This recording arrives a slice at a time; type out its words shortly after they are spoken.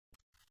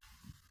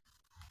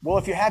Well,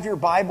 if you have your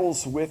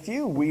Bibles with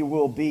you, we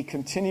will be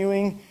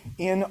continuing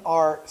in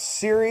our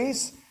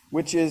series,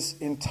 which is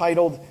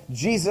entitled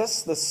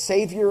Jesus, the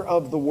Savior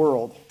of the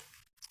World.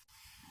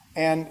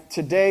 And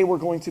today we're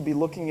going to be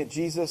looking at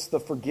Jesus, the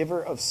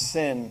forgiver of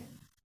sin.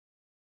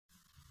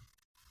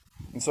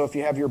 And so if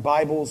you have your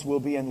Bibles, we'll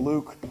be in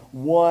Luke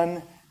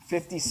 1,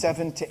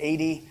 57 to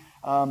 80.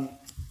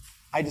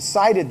 I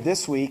decided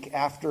this week,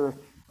 after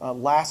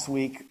last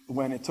week,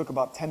 when it took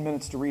about 10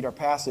 minutes to read our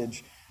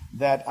passage,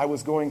 that I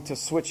was going to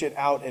switch it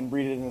out and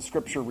read it in a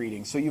scripture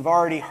reading. So you've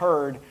already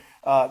heard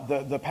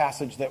the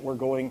passage that we're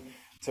going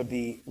to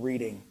be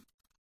reading.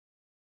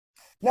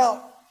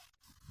 Now,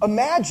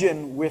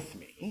 imagine with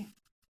me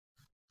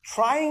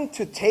trying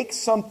to take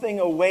something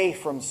away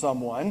from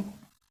someone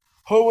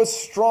who was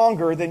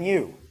stronger than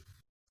you.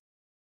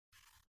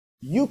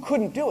 You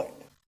couldn't do it.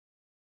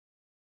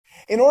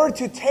 In order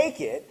to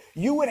take it,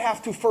 you would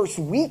have to first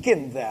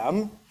weaken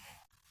them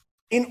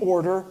in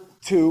order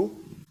to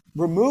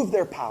remove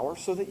their power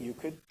so that you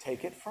could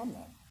take it from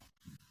them.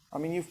 I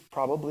mean, you've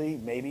probably,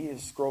 maybe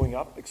as growing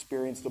up,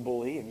 experienced a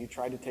bully and you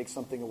tried to take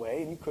something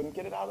away and you couldn't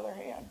get it out of their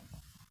hand.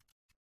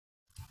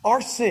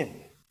 Our sin,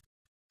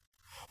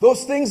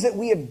 those things that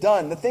we have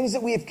done, the things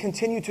that we have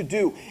continued to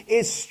do,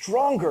 is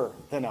stronger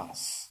than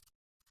us.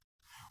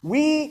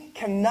 We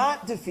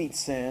cannot defeat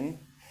sin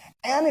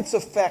and its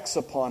effects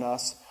upon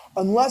us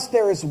unless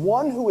there is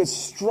one who is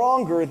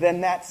stronger than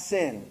that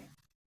sin.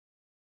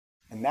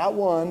 And that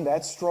one,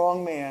 that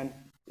strong man,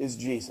 is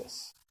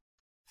Jesus.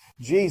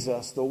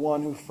 Jesus, the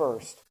one who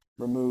first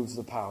removes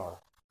the power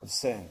of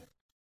sin.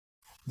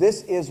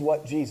 This is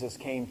what Jesus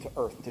came to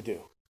earth to do.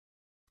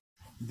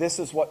 This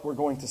is what we're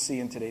going to see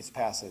in today's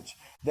passage.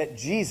 That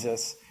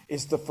Jesus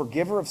is the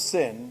forgiver of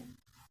sin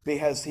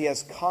because he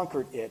has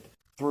conquered it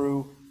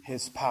through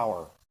his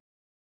power.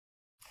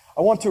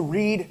 I want to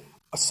read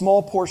a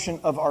small portion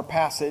of our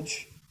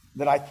passage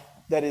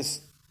that is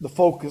the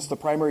focus, the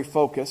primary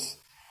focus.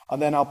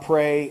 And then I'll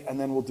pray, and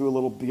then we'll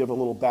give a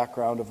little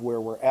background of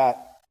where we're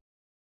at.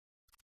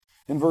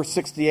 In verse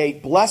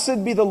 68,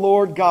 "Blessed be the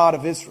Lord God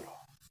of Israel,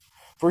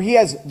 for he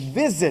has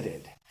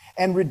visited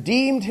and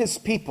redeemed his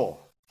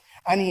people,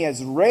 and he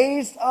has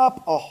raised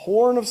up a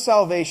horn of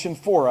salvation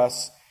for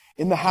us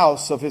in the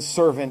house of his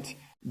servant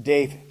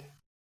David."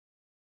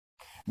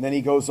 And then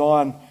he goes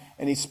on,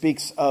 and he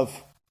speaks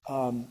of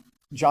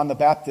John the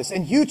Baptist.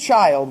 "And you,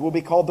 child, will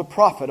be called the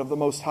prophet of the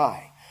Most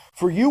High.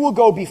 For you will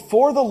go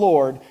before the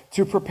Lord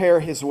to prepare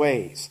his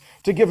ways,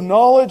 to give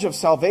knowledge of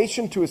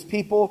salvation to his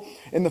people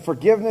in the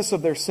forgiveness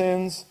of their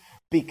sins,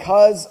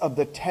 because of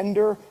the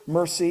tender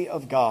mercy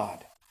of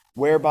God,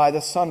 whereby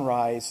the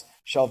sunrise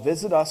shall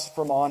visit us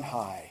from on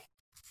high,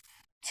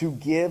 to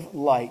give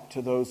light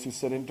to those who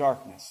sit in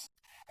darkness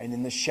and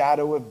in the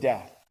shadow of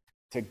death,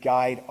 to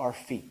guide our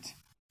feet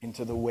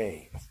into the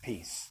way of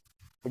peace.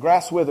 The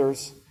grass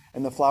withers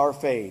and the flower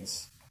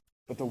fades,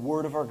 but the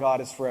word of our God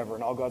is forever."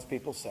 And all God's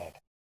people said.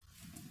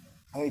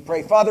 And we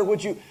pray, Father,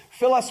 would you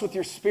fill us with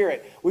your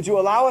Spirit? Would you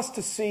allow us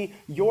to see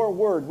your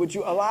word? Would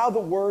you allow the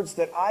words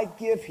that I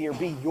give here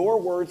be your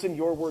words and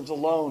your words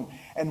alone?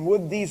 And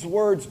would these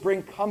words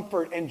bring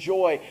comfort and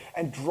joy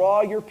and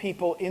draw your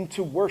people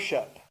into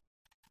worship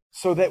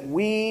so that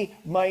we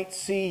might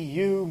see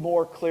you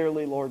more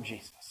clearly, Lord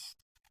Jesus?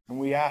 And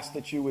we ask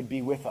that you would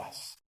be with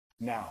us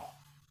now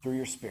through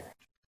your Spirit.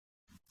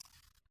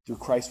 Through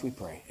Christ we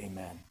pray.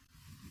 Amen.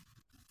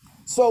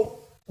 So,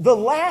 the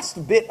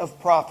last bit of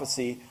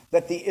prophecy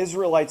that the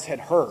Israelites had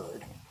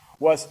heard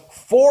was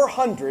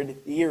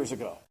 400 years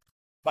ago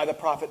by the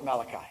prophet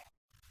Malachi.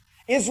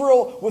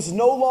 Israel was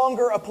no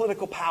longer a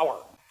political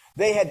power.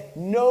 They had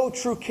no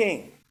true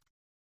king.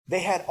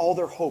 All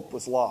their hope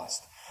was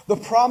lost. The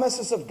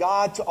promises of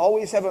God to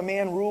always have a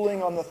man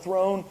ruling on the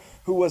throne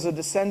who was a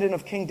descendant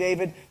of King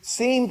David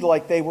seemed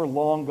like they were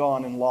long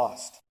gone and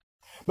lost.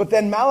 But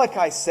then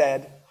Malachi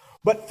said,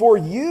 "But for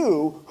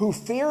you who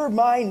fear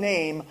my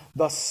name,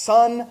 the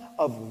Son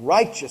of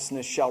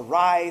Righteousness shall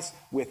rise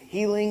with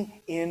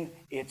healing in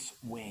its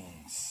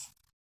wings."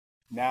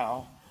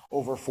 Now,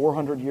 over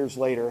 400 years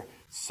later,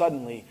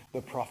 suddenly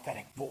the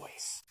prophetic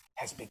voice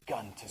has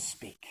begun to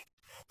speak.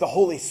 The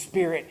Holy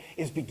Spirit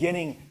is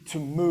beginning to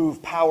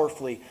move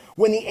powerfully.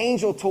 When the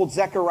angel told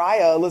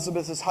Zechariah,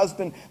 Elizabeth's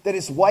husband, that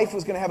his wife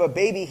was going to have a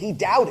baby, he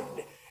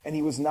doubted, and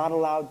he was not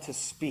allowed to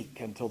speak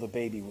until the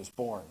baby was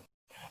born.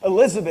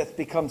 Elizabeth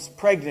becomes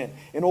pregnant,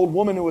 an old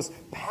woman who was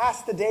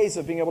past the days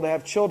of being able to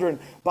have children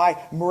by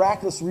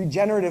miraculous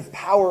regenerative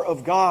power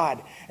of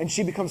God. And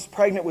she becomes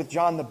pregnant with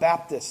John the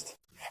Baptist.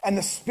 And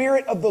the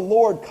Spirit of the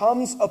Lord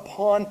comes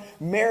upon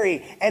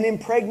Mary and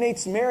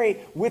impregnates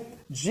Mary with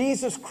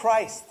Jesus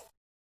Christ.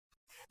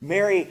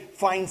 Mary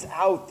finds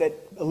out that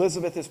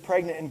Elizabeth is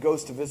pregnant and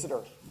goes to visit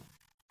her.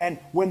 And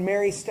when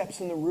Mary steps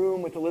in the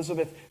room with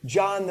Elizabeth,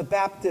 John the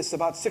Baptist,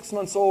 about 6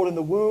 months old in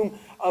the womb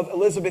of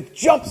Elizabeth,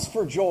 jumps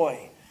for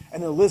joy.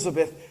 And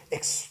Elizabeth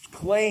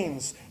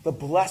exclaims the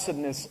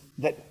blessedness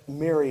that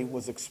Mary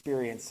was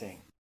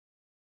experiencing.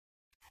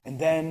 And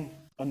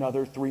then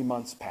another 3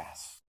 months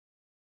pass.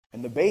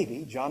 And the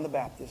baby, John the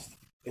Baptist,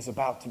 is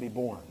about to be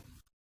born.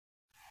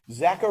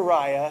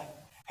 Zechariah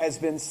has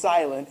been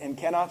silent and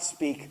cannot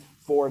speak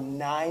for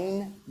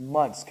 9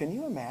 months. Can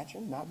you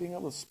imagine not being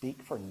able to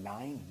speak for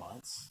 9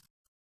 months?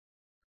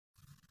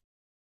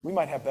 We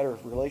might have better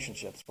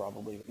relationships,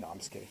 probably. No, I'm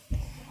just kidding.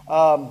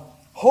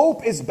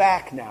 Hope is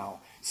back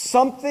now.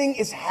 Something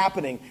is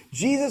happening.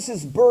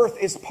 Jesus' birth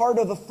is part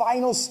of the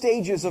final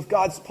stages of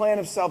God's plan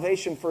of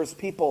salvation for his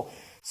people.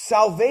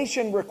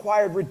 Salvation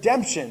required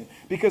redemption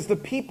because the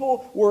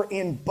people were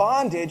in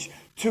bondage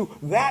to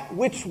that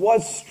which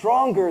was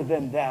stronger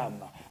than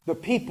them. The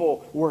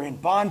people were in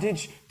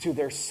bondage to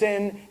their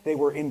sin. They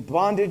were in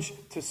bondage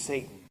to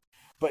Satan.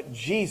 But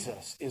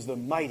Jesus is the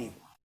mighty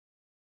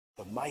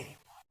one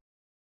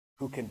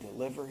who can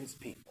deliver his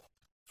people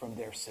from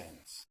their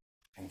sins.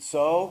 And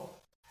so,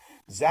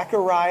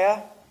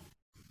 Zechariah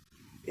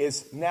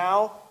is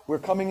now, we're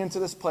coming into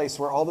this place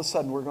where all of a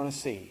sudden we're going to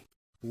see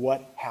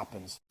what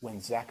happens when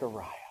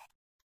Zechariah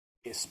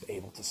is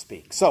able to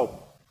speak.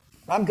 So,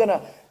 I'm going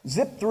to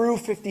zip through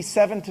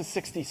 57 to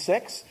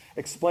 66,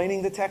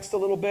 explaining the text a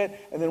little bit,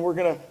 and then we're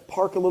going to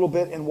park a little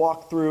bit and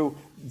walk through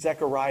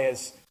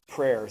Zechariah's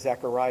prayer,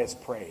 Zechariah's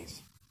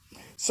praise.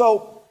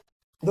 So,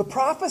 the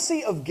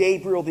prophecy of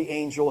Gabriel the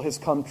angel has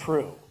come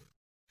true.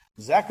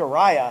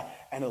 Zechariah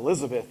and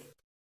Elizabeth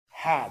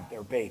had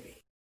their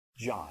baby,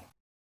 John,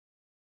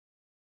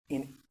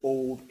 in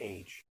old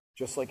age,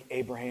 just like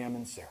Abraham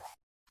and Sarah.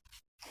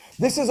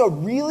 This is a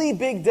really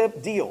big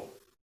deal.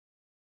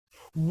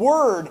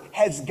 Word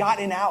has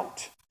gotten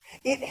out.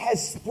 It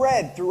has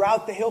spread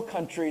throughout the hill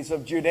countries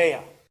of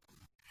Judea.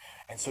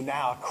 And so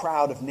now a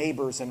crowd of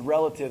neighbors and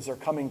relatives are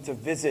coming to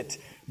visit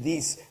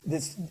this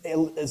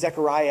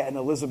Zechariah and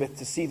Elizabeth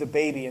to see the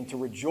baby and to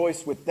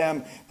rejoice with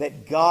them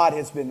that God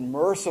has been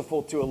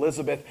merciful to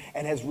Elizabeth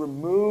and has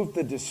removed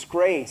the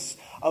disgrace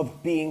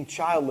of being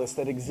childless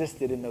that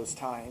existed in those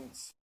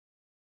times.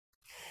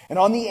 And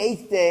on the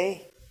 8th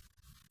day,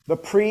 the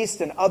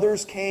priest and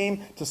others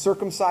came to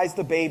circumcise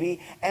the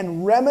baby,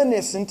 and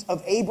reminiscent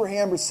of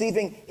Abraham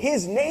receiving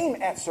his name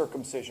at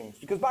circumcision.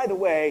 Because, by the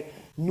way,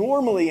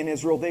 normally in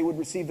Israel they would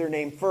receive their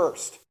name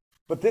first.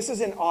 But this is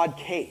an odd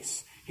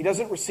case. He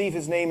doesn't receive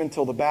his name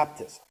until the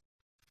baptism.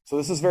 So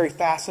this is very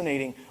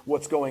fascinating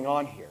what's going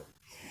on here.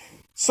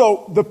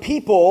 So the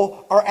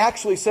people are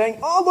actually saying,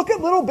 oh, look at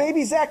little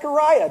baby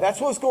Zechariah.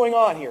 That's what's going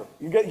on here.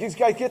 You guys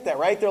get that,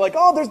 right? They're like,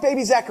 oh, there's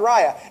baby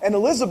Zechariah. And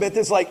Elizabeth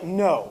is like,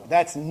 no,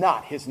 that's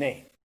not his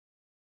name.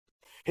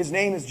 His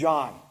name is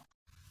John.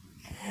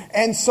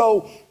 And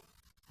so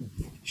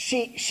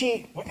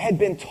she had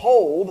been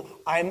told,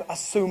 I'm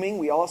assuming,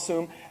 we all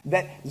assume,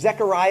 that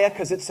Zechariah,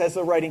 because it says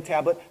the writing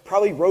tablet,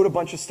 probably wrote a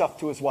bunch of stuff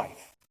to his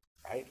wife.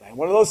 Right? And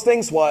one of those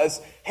things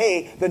was,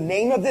 hey, the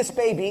name of this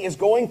baby is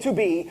going to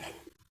be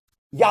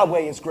Yahweh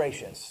is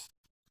gracious.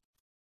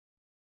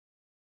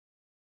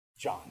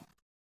 John.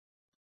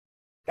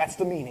 That's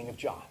the meaning of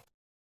John.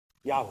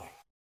 Yahweh.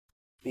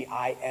 The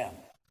I am.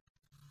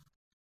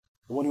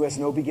 The one who has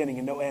no beginning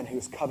and no end, who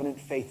is covenant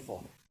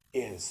faithful,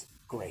 is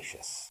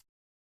gracious.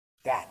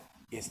 That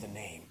is the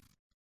name.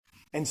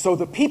 And so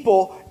the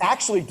people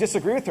actually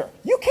disagree with her.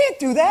 You can't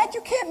do that.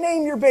 You can't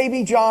name your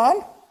baby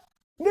John.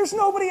 There's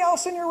nobody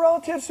else in your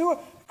relatives who are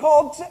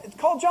called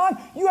John.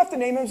 You have to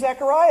name him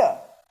Zechariah.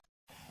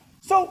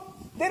 So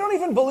they don't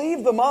even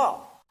believe the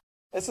mom.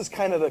 This is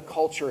kind of the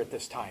culture at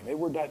this time. They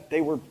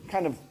were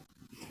kind of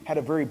had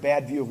a very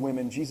bad view of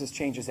women. Jesus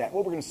changes that.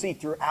 What we're going to see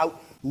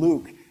throughout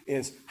Luke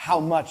is how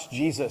much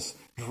Jesus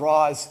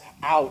draws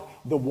out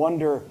the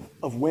wonder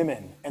of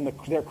women and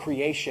their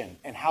creation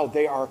and how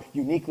they are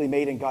uniquely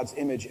made in God's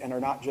image and are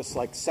not just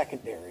like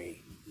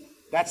secondary.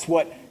 That's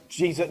what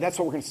we're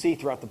going to see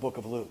throughout the book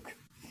of Luke.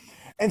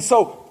 And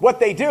so what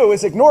they do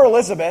is ignore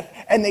Elizabeth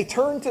and they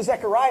turn to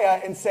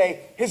Zechariah and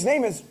say, his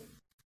name is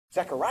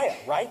Zechariah,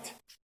 right?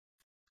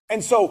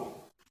 And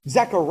so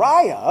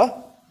Zechariah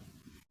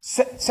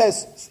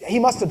says he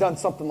must have done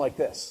something like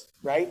this,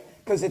 right?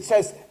 Because it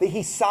says that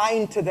he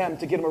signed to them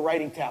to get him a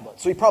writing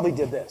tablet. So he probably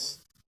did this.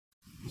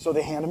 So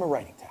they hand him a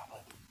writing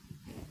tablet.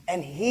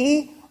 And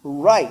he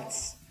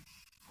writes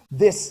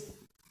this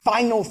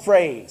final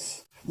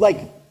phrase, like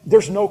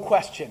there's no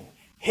question.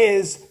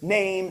 His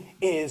name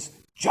is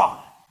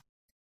John.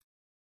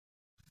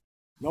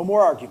 No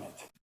more argument.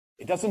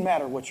 It doesn't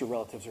matter what your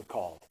relatives are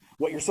called,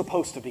 what you're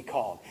supposed to be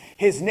called.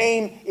 His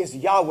name is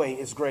Yahweh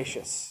is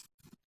gracious.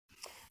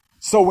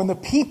 So when the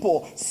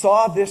people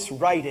saw this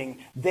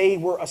writing, they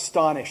were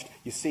astonished.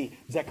 You see,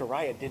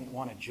 Zechariah didn't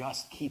want to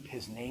just keep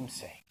his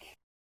namesake.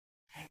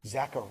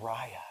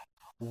 Zechariah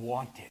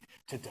wanted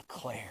to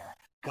declare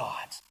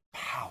God's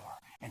power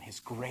and his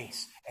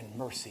grace and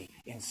mercy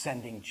in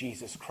sending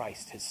Jesus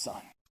Christ, his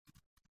son.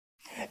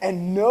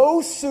 And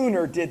no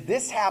sooner did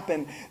this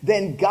happen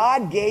than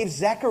God gave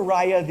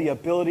Zechariah the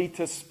ability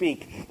to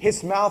speak.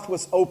 His mouth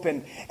was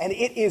open, and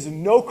it is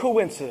no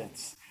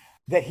coincidence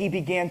that he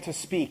began to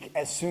speak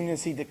as soon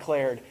as he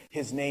declared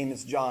his name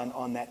is John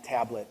on that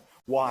tablet.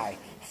 Why?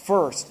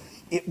 First,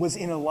 it was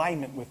in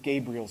alignment with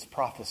Gabriel's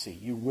prophecy.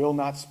 You will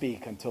not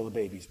speak until the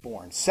baby's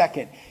born.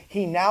 Second,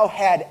 he now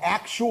had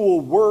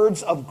actual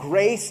words of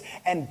grace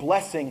and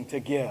blessing to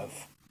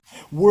give.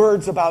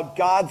 Words about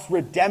God's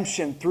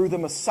redemption through the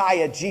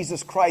Messiah,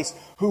 Jesus Christ,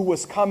 who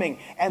was coming,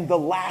 and the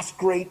last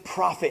great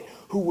prophet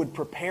who would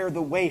prepare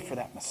the way for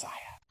that Messiah.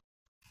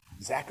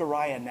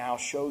 Zechariah now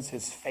shows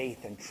his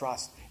faith and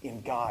trust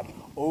in God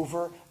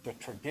over the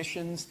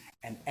traditions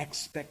and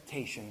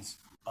expectations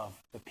of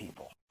the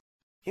people.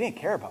 He didn't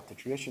care about the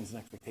traditions and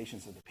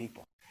expectations of the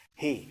people.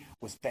 He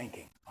was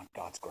banking on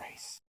God's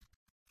grace.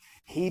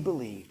 He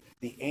believed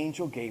the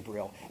angel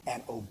Gabriel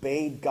and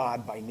obeyed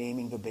God by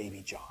naming the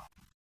baby John.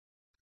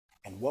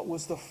 And what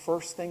was the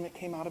first thing that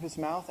came out of his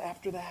mouth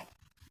after that?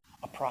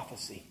 A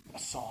prophecy, a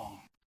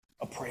song,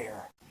 a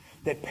prayer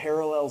that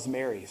parallels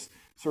Mary's.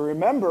 So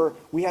remember,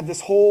 we had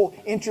this whole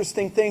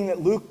interesting thing that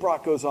Luke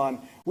brought goes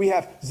on. We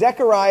have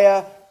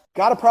Zechariah,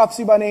 got a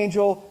prophecy by an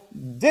angel,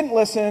 didn't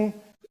listen,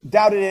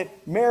 doubted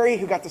it. Mary,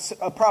 who got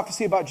a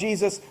prophecy about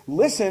Jesus,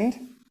 listened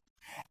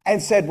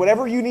and said,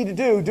 whatever you need to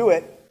do, do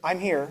it. I'm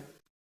here.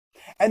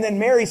 And then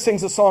Mary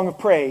sings a song of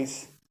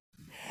praise.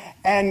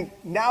 And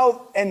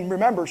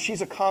remember,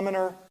 she's a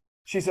commoner.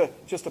 She's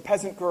just a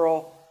peasant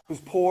girl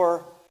who's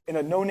poor in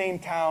a no-name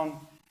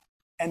town.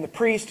 And the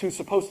priest, who's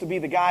supposed to be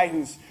the guy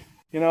who's,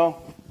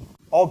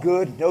 all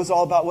good, knows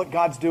all about what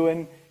God's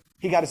doing,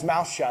 he got his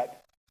mouth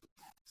shut.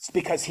 It's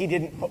because he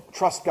didn't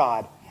trust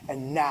God.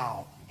 And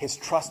now his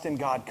trust in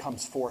God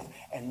comes forth.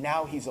 And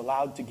now he's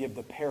allowed to give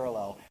the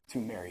parallel to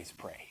Mary's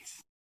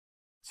praise.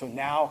 So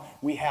now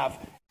we have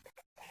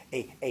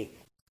a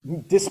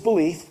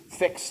disbelief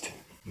fixed,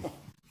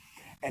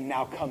 and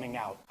now coming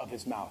out of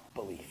his mouth,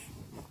 belief.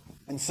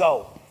 And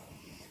so,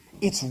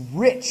 it's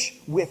rich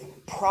with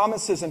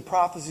promises and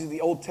prophecies of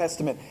the Old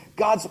Testament.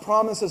 God's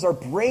promises are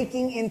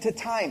breaking into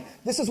time.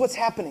 This is what's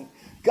happening.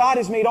 God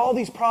has made all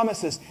these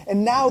promises,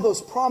 and now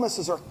those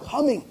promises are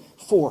coming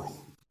forth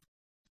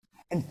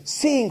and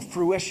seeing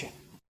fruition.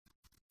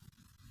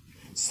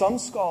 Some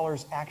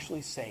scholars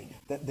actually say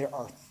that there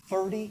are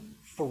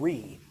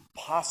 33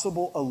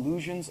 possible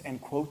allusions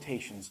and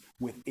quotations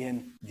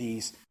within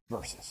these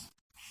verses.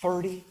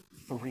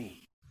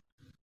 33.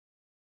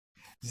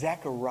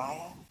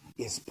 Zechariah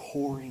is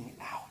pouring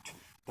out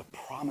the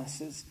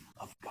promises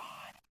of God,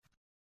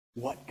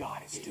 what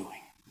God is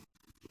doing.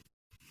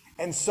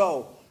 And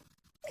so,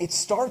 it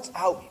starts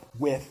out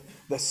with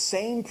the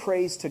same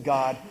praise to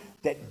God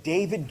that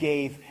David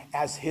gave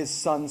as his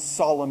son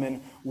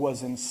Solomon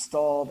was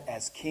installed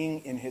as king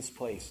in his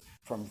place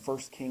from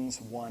 1 Kings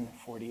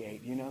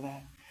 1:48. You know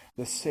that?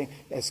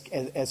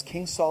 As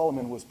King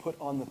Solomon was put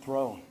on the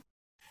throne,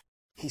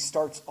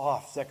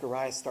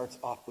 Zechariah starts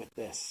off with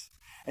this.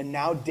 And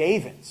now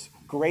David's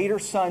greater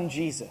son,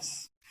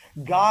 Jesus,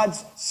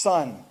 God's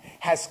son,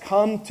 has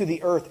come to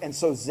the earth. And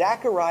so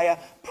Zechariah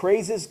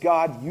praises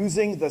God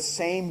using the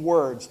same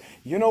words.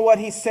 You know what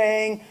he's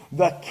saying?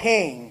 The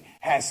king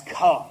has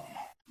come.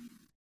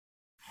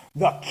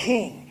 The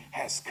king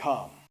has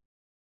come.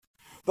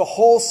 The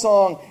whole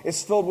song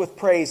is filled with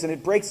praise, and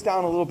it breaks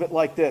down a little bit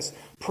like this.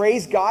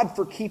 Praise God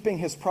for keeping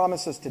his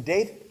promises to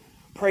David.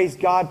 Praise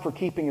God for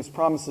keeping his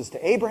promises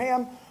to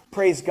Abraham.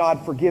 Praise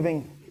God for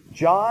giving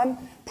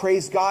John.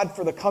 Praise God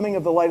for the coming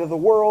of the light of the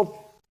world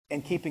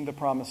and keeping the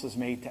promises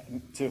made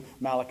to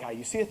Malachi.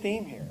 You see a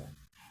theme here.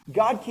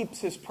 God keeps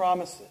his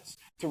promises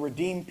to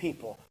redeem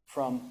people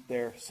from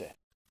their sin.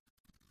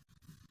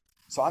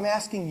 So I'm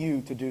asking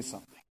you to do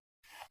something.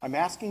 I'm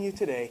asking you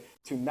today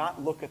to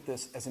not look at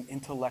this as an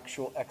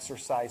intellectual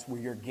exercise where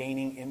you're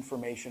gaining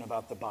information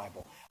about the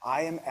Bible.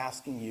 I am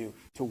asking you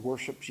to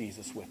worship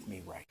Jesus with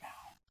me right now.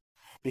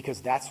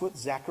 Because that's what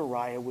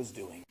Zechariah was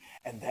doing.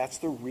 And that's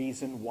the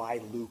reason why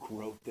Luke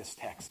wrote this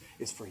text,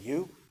 is for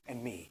you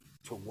and me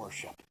to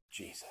worship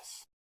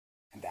Jesus.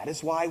 And that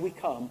is why we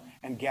come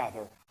and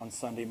gather on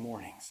Sunday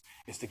mornings,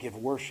 is to give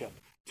worship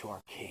to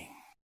our King.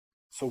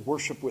 So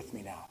worship with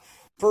me now.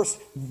 First,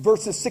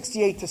 verses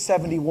 68 to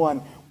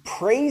 71,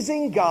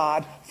 praising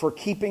God for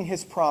keeping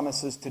his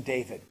promises to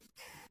David.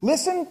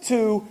 Listen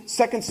to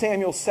 2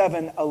 Samuel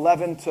 7,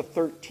 11 to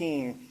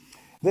 13.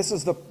 This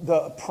is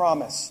the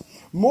promise.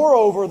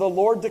 Moreover, the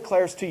Lord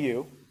declares to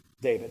you,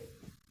 David,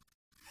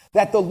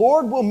 that the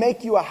Lord will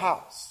make you a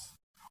house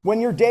when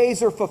your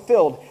days are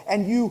fulfilled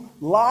and you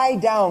lie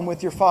down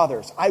with your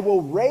fathers. I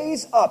will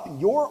raise up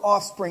your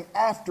offspring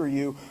after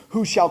you,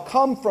 who shall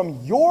come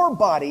from your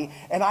body,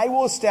 and I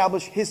will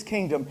establish his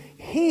kingdom.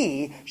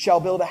 He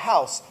shall build a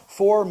house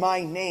for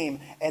my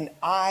name, and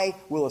I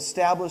will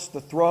establish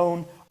the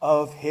throne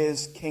of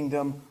his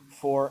kingdom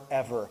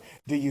forever.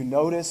 Do you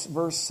notice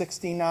verse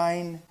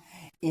 69?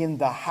 In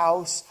the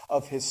house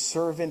of his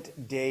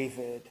servant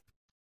David.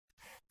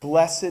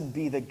 Blessed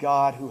be the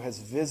God who has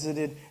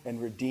visited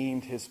and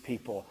redeemed his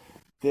people.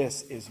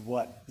 This is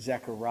what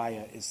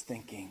Zechariah is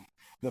thinking.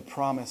 The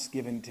promise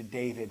given to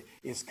David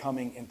is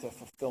coming into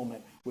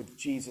fulfillment with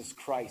Jesus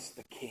Christ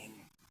the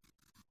King.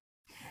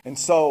 And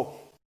so,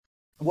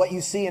 what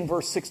you see in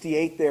verse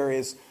 68 there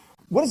is,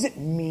 what does it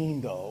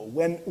mean though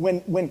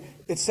when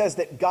it says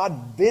that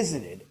God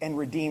visited and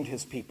redeemed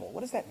his people?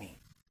 What does that mean?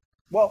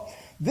 Well,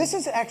 this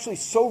is actually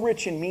so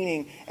rich in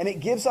meaning, and it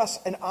gives us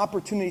an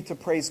opportunity to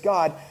praise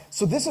God.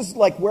 So this is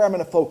like where I'm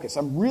going to focus.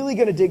 I'm really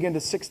going to dig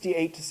into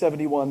 68 to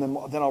 71,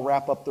 then I'll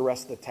wrap up the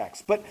rest of the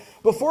text. But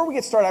before we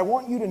get started, I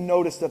want you to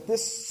notice that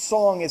this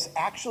song is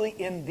actually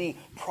in the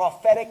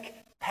prophetic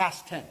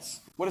past tense.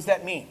 What does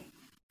that mean?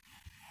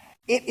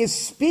 It is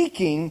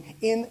speaking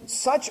in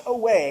such a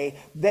way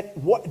that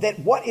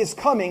what is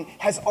coming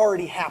has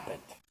already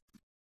happened.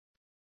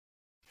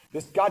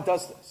 God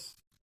does this.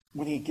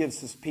 When he gives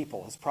his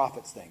people, his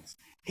prophets, things.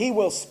 He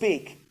will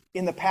speak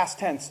in the past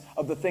tense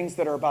of the things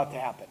that are about to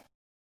happen.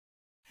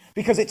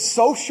 Because it's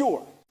so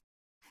sure.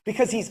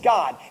 Because he's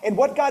God. And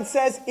what God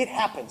says, it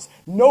happens.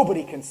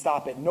 Nobody can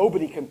stop it.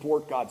 Nobody can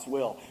thwart God's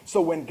will. So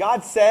when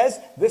God says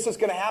this is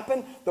going to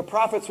happen, the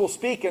prophets will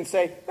speak and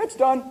say, it's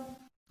done.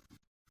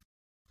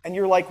 And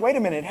you're like, wait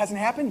a minute, it hasn't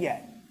happened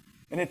yet.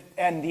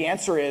 And the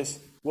answer is,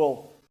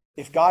 well,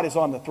 if God is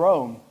on the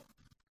throne,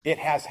 it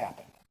has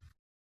happened.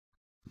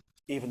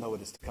 Even though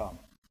it is to come.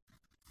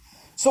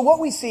 So what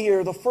we see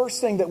here, the first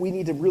thing that we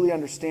need to really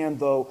understand,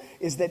 though,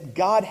 is that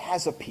God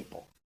has a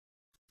people.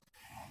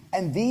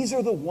 And these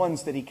are the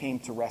ones that he came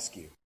to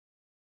rescue.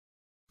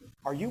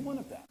 Are you one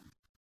of them?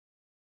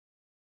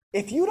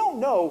 If you don't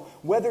know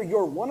whether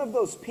you're one of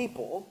those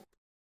people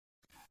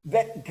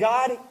that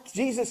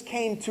Jesus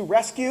came to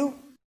rescue,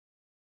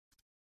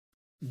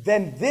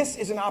 then this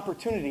is an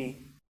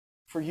opportunity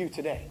for you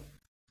today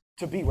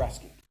to be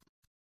rescued.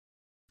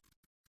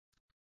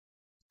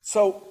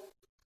 So,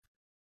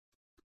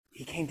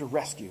 he came to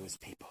rescue his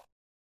people.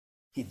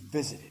 He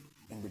visited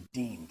and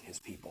redeemed his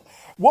people.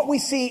 What we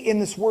see in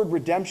this word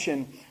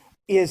redemption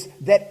is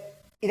that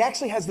it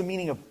actually has the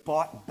meaning of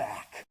bought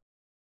back.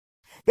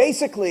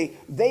 Basically,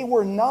 they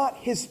were not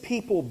his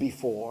people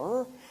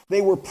before.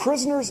 They were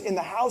prisoners in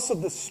the house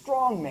of the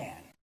strong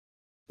man.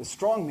 The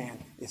strong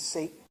man is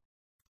Satan.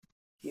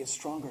 He is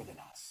stronger than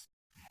us.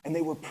 And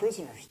they were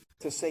prisoners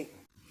to Satan.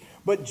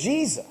 But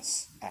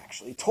Jesus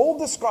actually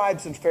told the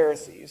scribes and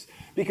Pharisees,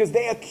 because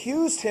they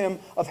accused him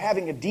of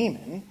having a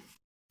demon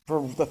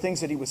for the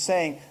things that he was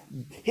saying,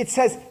 it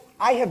says,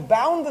 I have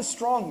bound the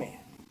strong man,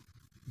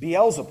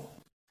 Beelzebul,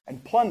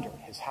 and plundered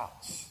his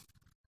house.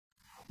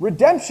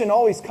 Redemption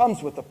always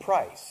comes with a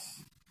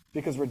price,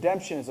 because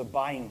redemption is a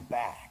buying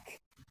back.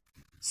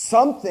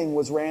 Something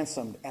was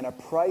ransomed, and a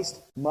price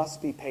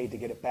must be paid to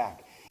get it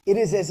back. It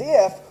is as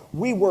if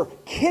we were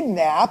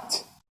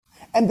kidnapped,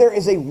 and there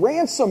is a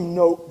ransom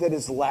note that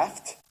is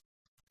left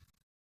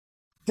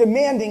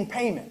demanding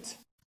payment.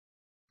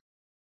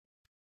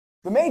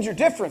 The major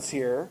difference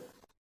here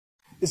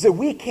is that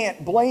we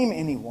can't blame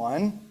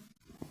anyone.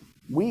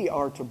 We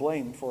are to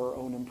blame for our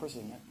own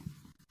imprisonment.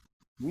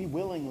 We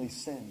willingly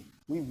sin.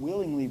 We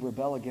willingly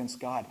rebel against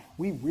God.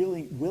 We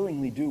really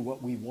willingly do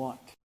what we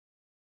want.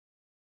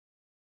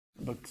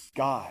 But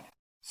God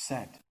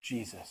sent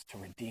Jesus to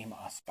redeem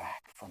us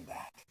back from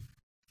that.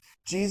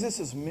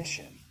 Jesus'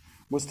 mission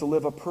was to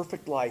live a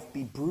perfect life,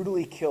 be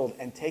brutally killed,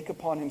 and take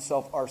upon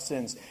himself our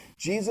sins.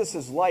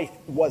 Jesus' life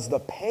was the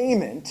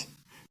payment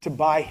to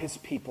buy his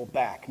people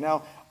back.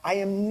 Now, I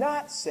am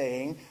not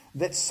saying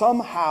that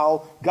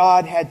somehow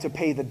God had to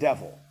pay the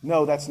devil.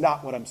 No, that's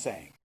not what I'm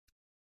saying.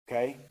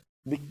 Okay?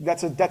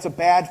 That's a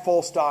bad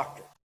false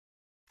doctrine.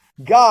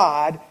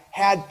 God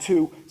had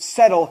to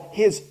settle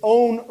his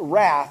own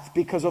wrath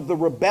because of the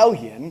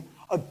rebellion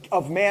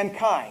of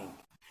mankind.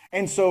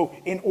 And so,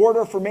 in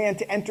order for man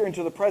to enter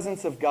into the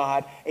presence of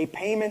God, a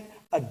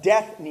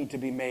death need to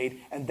be made,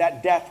 and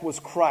that death was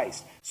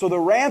Christ. So the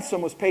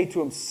ransom was paid to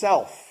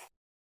himself,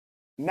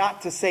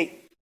 not to Satan.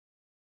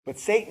 But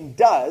Satan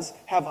does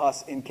have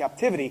us in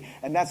captivity,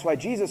 and that's why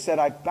Jesus said,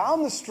 I've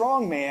bound the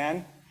strong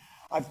man,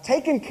 I've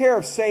taken care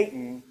of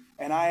Satan,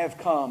 and I have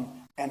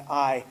come, and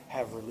I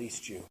have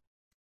released you.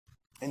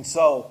 And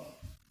so,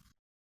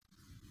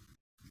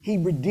 he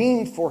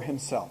redeemed for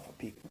himself a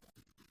people.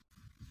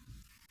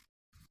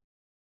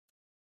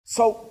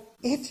 So,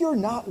 if you're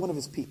not one of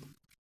his people,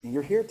 and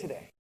you're here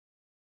today,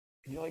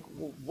 and you're like,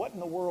 well, what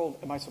in the world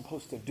am I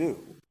supposed to do?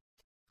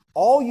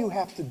 All you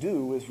have to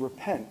do is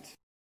repent,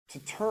 to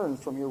turn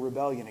from your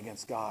rebellion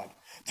against God,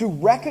 to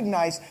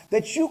recognize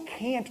that you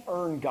can't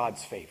earn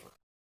God's favor,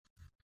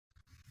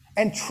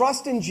 and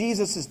trust in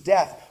Jesus'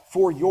 death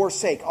for your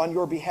sake, on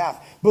your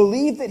behalf.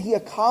 Believe that he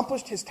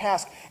accomplished his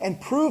task and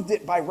proved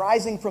it by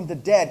rising from the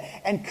dead,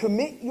 and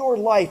commit your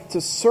life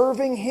to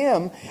serving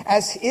him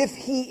as if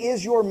he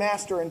is your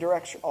master and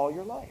direction all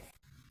your life.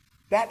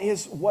 That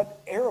is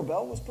what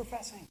Arabelle was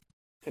professing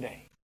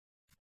today.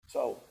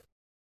 So,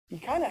 you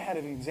kind of had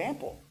an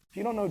example. If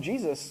you don't know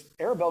Jesus,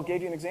 Arabelle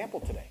gave you an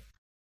example today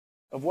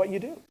of what you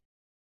do.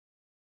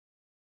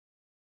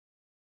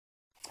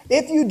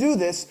 If you do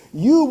this,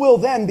 you will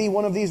then be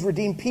one of these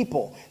redeemed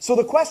people. So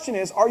the question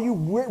is, are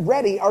you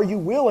ready? Are you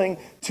willing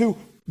to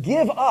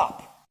give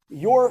up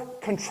your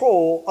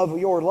control of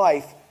your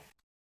life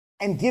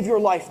and give your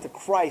life to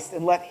Christ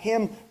and let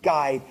him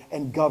guide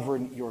and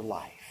govern your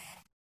life?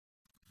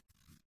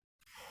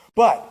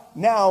 But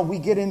now we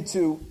get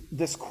into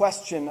this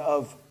question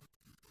of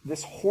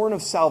this horn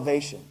of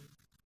salvation.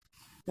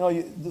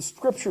 The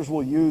scriptures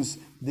will use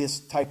this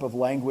type of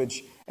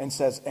language and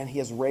says, and he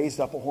has raised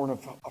up a horn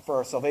for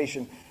our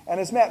salvation. And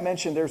as Matt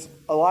mentioned, there's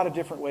a lot of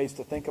different ways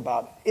to think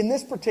about it. In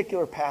this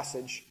particular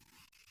passage,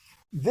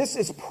 this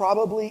is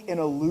probably an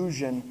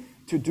allusion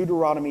to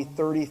Deuteronomy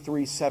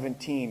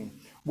 33:17,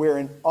 where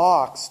an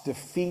ox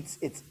defeats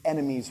its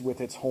enemies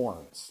with its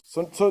horns.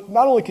 So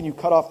not only can you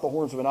cut off the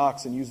horns of an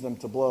ox and use them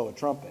to blow a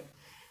trumpet,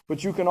 but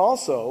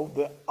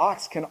the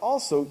ox can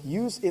also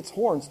use its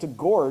horns to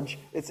gorge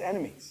its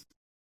enemies.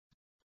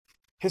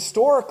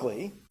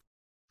 Historically,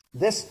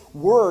 this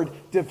word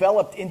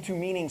developed into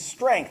meaning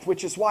strength,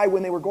 which is why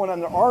when they were going on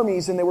their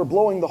armies and they were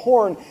blowing the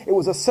horn, it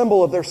was a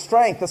symbol of their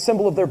strength, a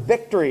symbol of their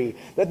victory,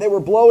 that they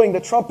were blowing the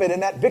trumpet,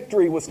 and that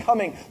victory was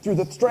coming through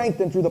the strength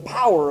and through the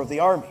power of the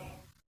army.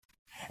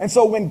 And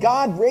so when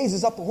God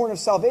raises up the horn of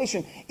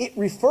salvation, it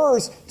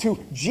refers to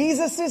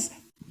Jesus'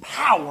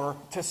 power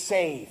to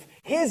save,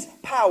 his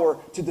power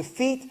to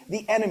defeat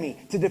the enemy,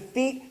 to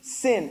defeat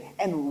sin,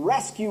 and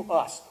rescue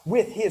us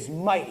with his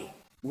mighty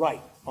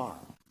right arm.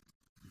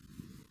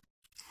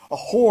 A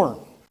horn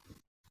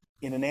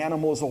in an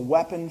animal is a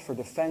weapon for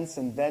defense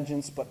and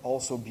vengeance, but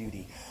also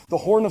beauty. The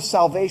horn of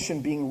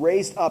salvation being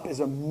raised up is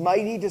a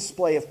mighty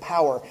display of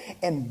power.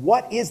 And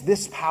what is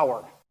this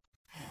power?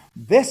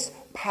 This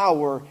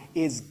power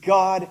is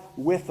God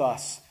with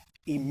us,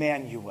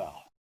 Emmanuel.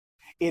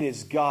 It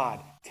is God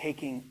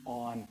taking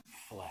on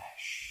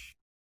flesh.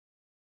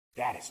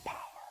 That is power.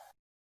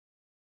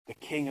 The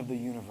King of the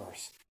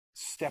universe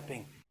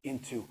stepping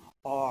into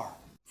our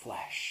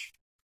flesh,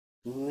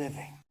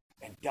 living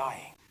and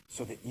dying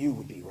so that you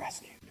would be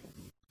rescued.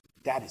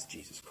 That is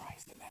Jesus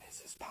Christ, and that is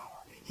his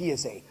power. He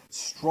is a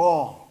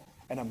strong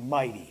and a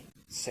mighty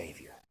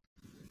Savior.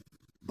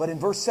 But in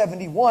verse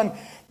 71,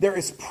 there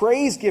is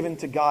praise given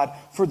to God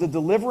for the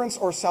deliverance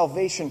or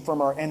salvation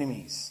from our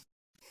enemies.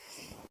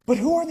 But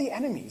who are the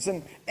enemies?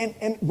 And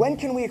when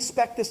can we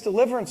expect this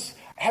deliverance?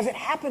 Has it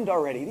happened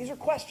already? These are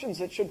questions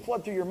that should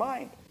flood through your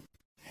mind.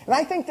 And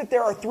I think that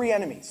there are three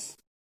enemies: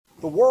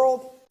 the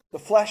world, the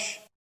flesh,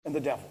 and the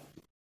devil.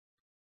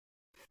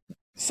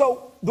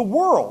 So the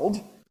world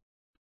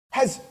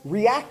has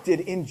reacted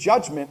in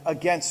judgment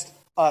against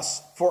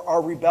us for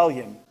our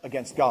rebellion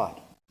against God.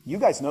 You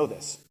guys know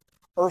this.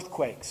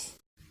 Earthquakes,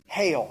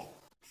 hail,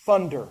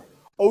 thunder,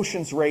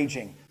 oceans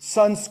raging,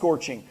 sun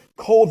scorching,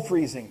 cold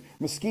freezing,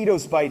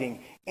 mosquitoes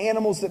biting,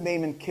 animals that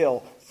maim and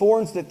kill,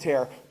 thorns that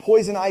tear,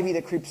 poison ivy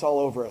that creeps all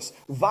over us,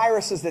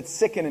 viruses that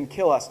sicken and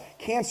kill us,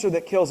 cancer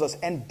that kills us,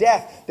 and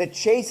death that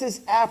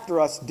chases after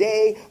us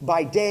day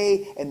by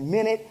day and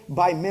minute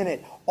by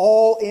minute,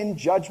 all in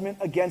judgment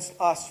against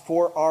us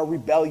for our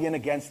rebellion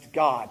against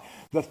God.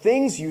 The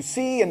things you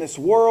see in this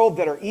world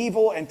that are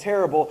evil and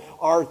terrible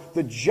are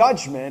the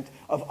judgment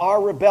of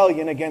our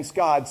rebellion against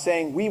God,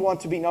 saying we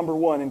want to be number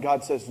one, and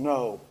God says,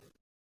 no,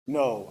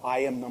 I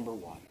am number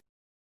one.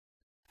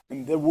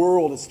 And the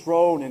world is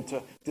thrown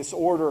into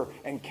disorder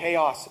and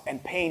chaos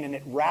and pain, and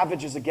it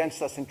ravages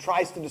against us and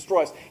tries to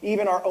destroy us.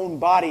 Even our own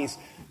bodies,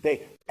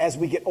 as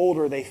we get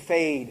older, they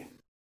fade.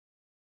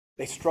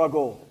 They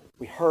struggle.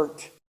 We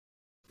hurt.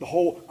 The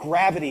whole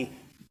gravity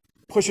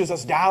pushes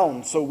us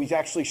down, so we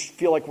actually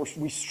feel like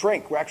we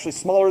shrink. We're actually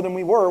smaller than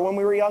we were when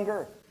we were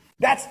younger.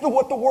 That's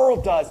what the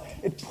world does.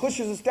 It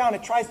pushes us down.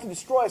 It tries to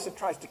destroy us. It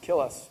tries to kill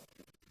us.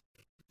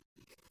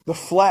 The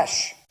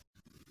flesh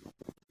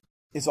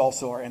is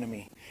also our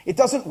enemy. It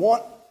doesn't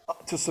want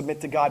to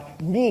submit to God.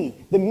 The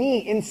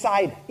me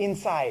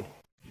inside.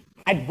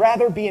 I'd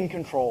rather be in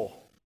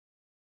control.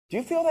 Do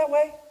you feel that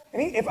way?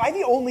 If I'm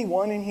the only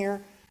one in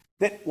here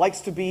that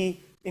likes to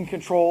be in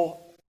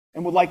control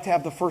and would like to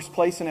have the first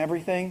place in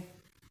everything,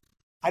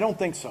 I don't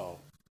think so.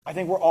 I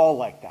think we're all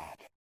like that.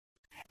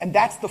 And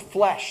that's the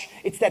flesh.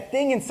 It's that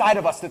thing inside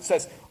of us that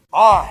says,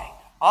 I,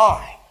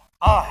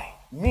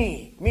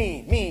 me,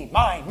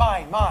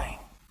 mine.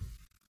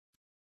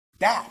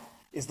 That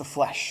is the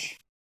flesh.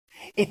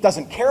 It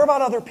doesn't care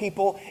about other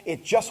people.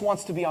 It just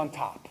wants to be on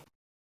top.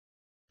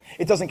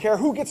 It doesn't care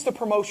who gets the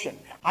promotion.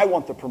 I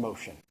want the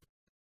promotion.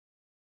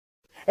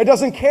 It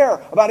doesn't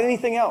care about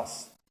anything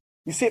else.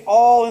 You see it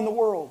all in the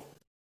world.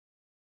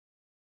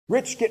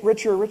 Rich get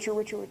richer.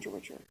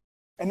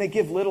 And they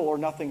give little or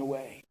nothing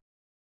away.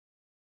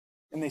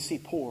 And they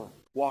see poor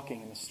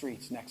walking in the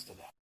streets next to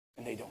them.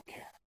 And they don't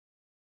care.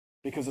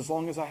 Because as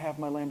long as I have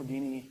my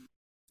Lamborghini,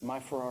 my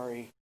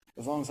Ferrari,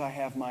 as long as I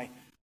have my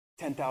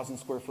 10,000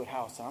 square foot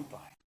house, I'm fine.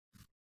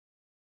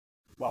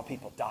 While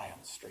people die on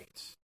the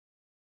streets.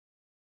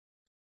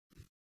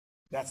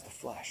 That's the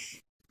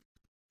flesh.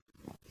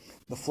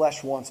 The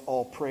flesh wants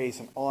all praise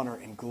and honor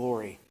and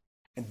glory.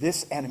 And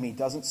this enemy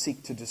doesn't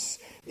seek to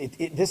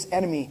this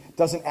enemy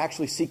doesn't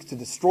actually seek to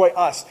destroy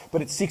us,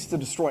 but it seeks to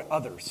destroy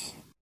others.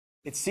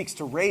 It seeks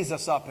to raise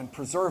us up and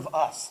preserve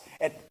us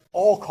at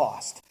all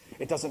cost.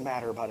 It doesn't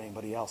matter about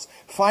anybody else.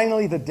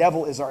 Finally, the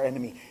devil is our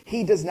enemy.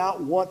 He does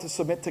not want to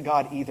submit to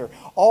God either.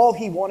 All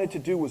he wanted to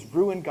do was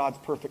ruin God's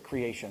perfect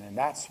creation, and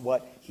that's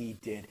what he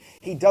did.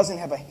 He doesn't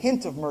have a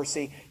hint of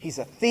mercy. He's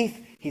a thief.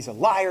 He's a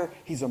liar.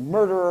 He's a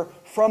murderer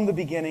from the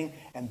beginning,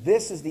 and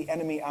this is the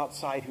enemy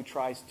outside who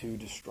tries to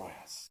destroy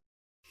us.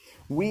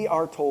 We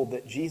are told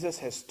that Jesus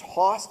has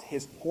tossed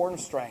his horn of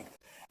strength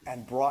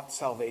and brought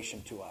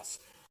salvation to us.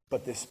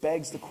 But this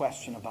begs the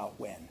question about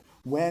when.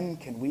 When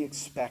can we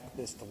expect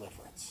this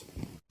deliverance?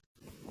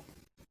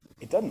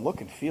 It doesn't look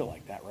and feel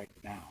like that right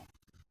now,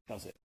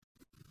 does it?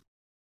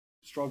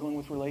 Struggling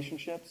with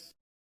relationships?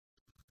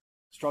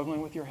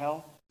 Struggling with your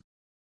health?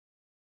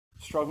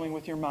 Struggling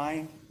with your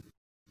mind?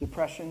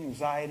 Depression,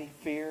 anxiety,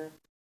 fear?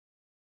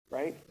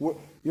 Right?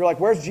 You're like,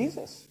 where's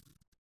Jesus?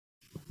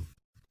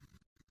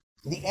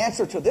 The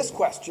answer to this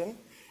question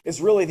is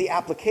really the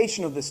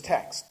application of this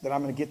text that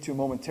I'm going to get to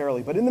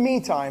momentarily. But in the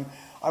meantime,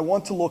 I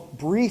want to look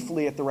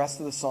briefly at the rest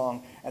of the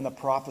song and the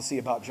prophecy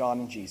about John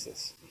and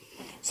Jesus.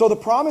 So the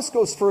promise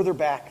goes further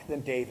back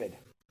than David.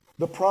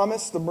 The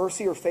promise, the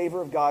mercy or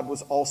favor of God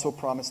was also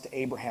promised to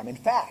Abraham. In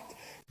fact,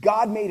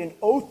 God made an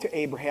oath to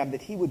Abraham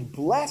that he would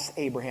bless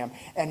Abraham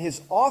and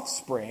his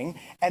offspring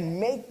and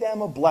make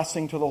them a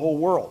blessing to the whole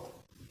world.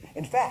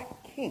 In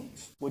fact,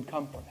 kings would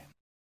come from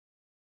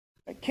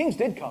him. Kings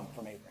did come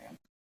from Abraham.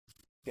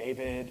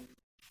 David,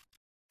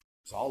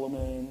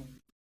 Solomon,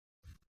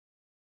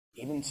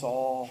 even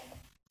Saul.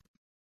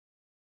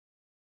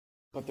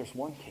 But there's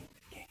one king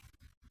that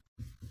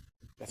came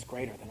that's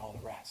greater than all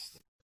the rest,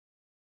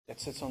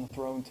 that sits on the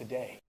throne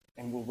today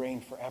and will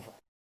reign forever.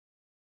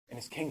 And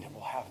his kingdom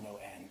will have no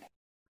end.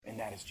 And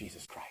that is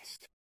Jesus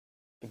Christ,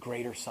 the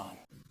greater Son,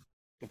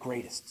 the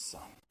greatest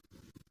Son.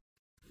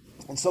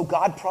 And so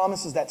God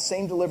promises that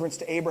same deliverance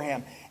to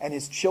Abraham and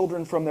his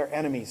children from their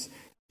enemies.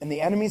 And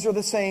the enemies are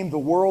the same, the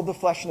world, the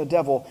flesh, and the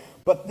devil.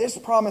 But this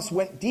promise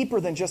went deeper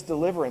than just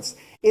deliverance.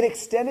 It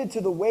extended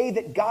to the way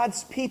that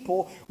God's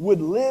people would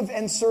live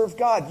and serve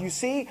God. You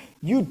see,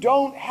 you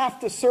don't have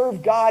to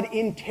serve God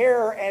in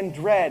terror and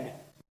dread.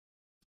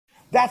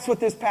 That's what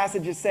this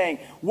passage is saying.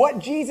 What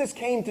Jesus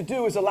came to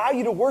do is allow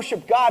you to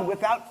worship God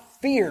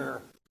without fear.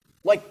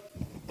 Like,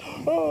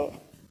 oh.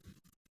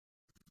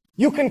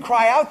 You can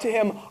cry out to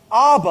him,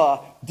 Abba,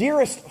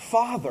 dearest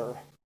Father.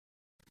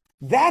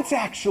 That's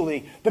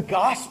actually the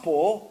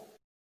gospel.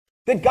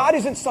 That God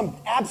isn't some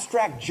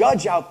abstract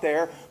judge out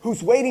there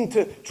who's waiting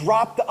to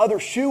drop the other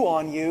shoe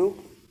on you.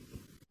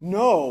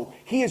 No,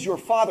 he is your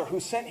Father who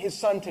sent his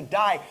Son to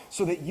die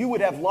so that you would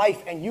have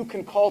life, and you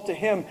can call to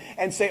him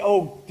and say,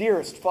 oh,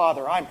 dearest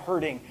Father, I'm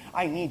hurting.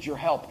 I need your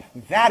help.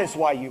 That is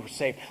why you were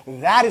saved.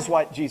 That is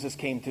what Jesus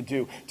came to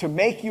do, to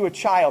make you a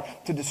child,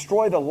 to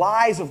destroy the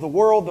lies of the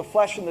world, the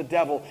flesh, and the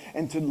devil,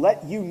 and to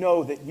let you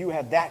know that you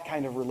have that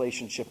kind of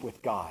relationship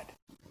with God.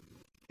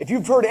 If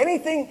you've heard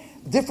anything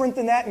different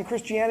than that in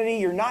Christianity,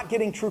 you're not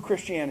getting true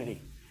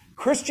Christianity.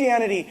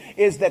 Christianity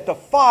is that the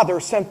Father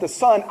sent the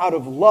Son out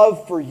of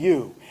love for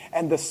you,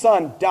 and the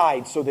Son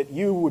died so that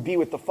you would be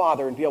with the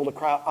Father and be able to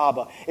cry out,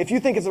 Abba. If you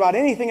think it's about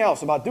anything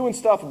else, about doing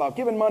stuff, about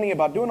giving money,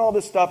 about doing all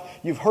this stuff,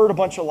 you've heard a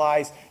bunch of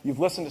lies, you've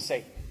listened to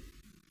Satan.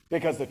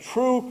 Because the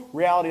true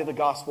reality of the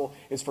gospel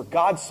is for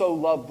God so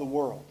loved the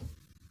world,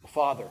 the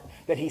Father,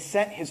 that he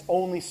sent his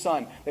only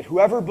Son, that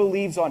whoever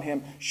believes on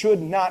him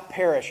should not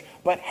perish,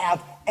 but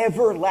have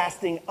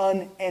everlasting,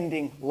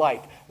 unending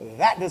life.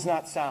 That does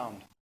not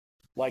sound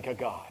like a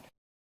God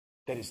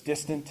that is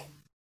distant,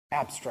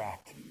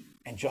 abstract,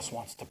 and just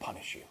wants to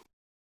punish you.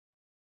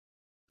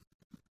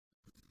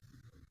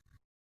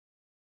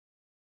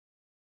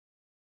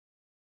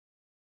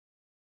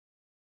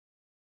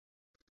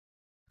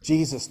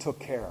 Jesus took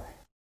care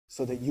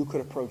so that you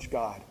could approach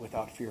God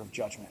without fear of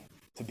judgment,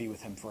 to be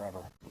with him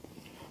forever.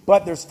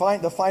 But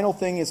the final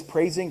thing is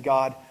praising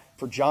God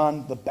for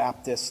John the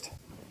Baptist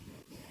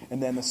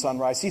and then the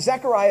sunrise. See,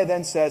 Zechariah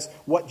then says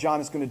what John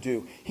is going to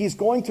do. He's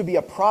going to be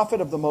a prophet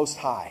of the Most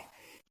High.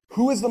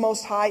 Who is the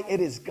Most High?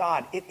 It is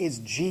God. It is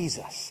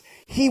Jesus.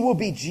 He will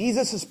be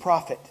Jesus'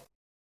 prophet.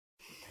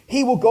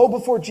 He will go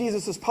before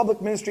Jesus'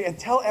 public ministry and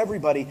tell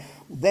everybody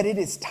that it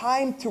is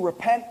time to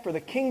repent, for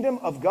the kingdom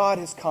of God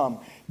has come.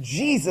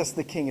 Jesus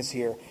the King is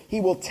here.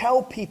 He will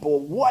tell people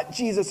what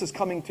Jesus is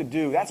coming to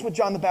do. That's what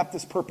John the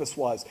Baptist's purpose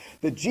was.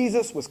 That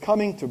Jesus was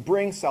coming to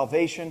bring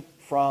salvation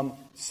from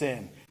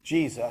sin.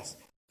 Jesus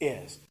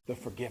is the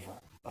forgiver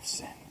of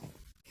sin.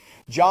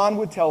 John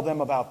would tell them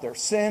about their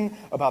sin,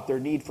 about their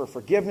need for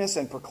forgiveness,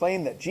 and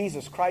proclaim that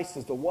Jesus Christ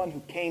is the one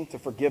who came to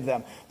forgive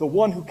them, the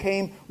one who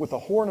came with a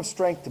horn of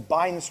strength to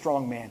bind the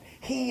strong man.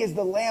 He is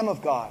the Lamb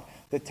of God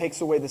that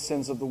takes away the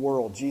sins of the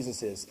world.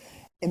 Jesus is.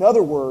 In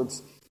other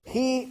words,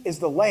 he is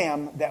the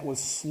Lamb that was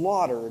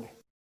slaughtered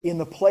in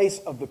the place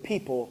of the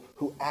people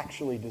who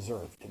actually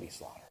deserved to be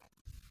slaughtered.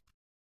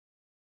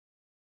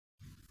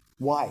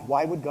 Why?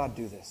 Why would God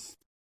do this?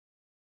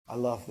 I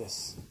love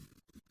this.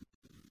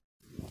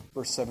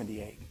 Verse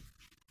 78.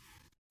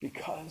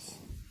 Because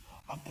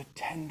of the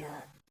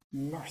tender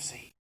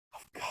mercy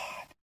of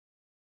God.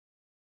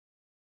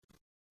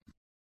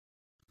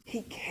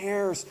 He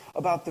cares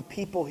about the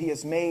people he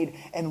has made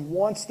and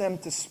wants them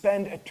to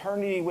spend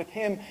eternity with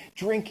him,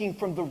 drinking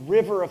from the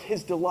river of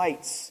his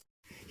delights.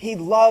 He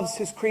loves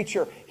his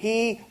creature.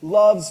 He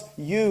loves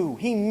you.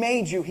 He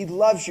made you. He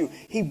loves you.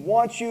 He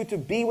wants you to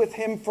be with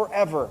him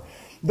forever.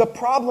 The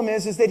problem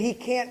is that he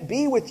can't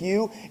be with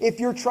you if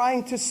you're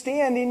trying to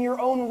stand in your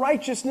own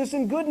righteousness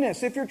and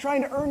goodness, if you're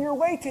trying to earn your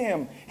way to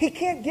him. He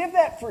can't give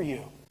that for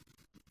you.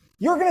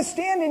 You're going to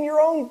stand in your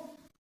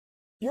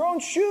own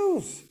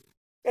shoes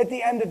at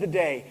the end of the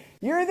day.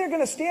 You're either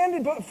going to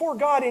stand before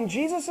God in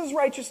Jesus'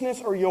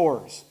 righteousness or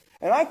yours.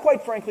 And I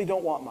quite frankly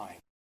don't want mine.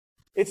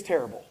 It's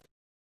terrible.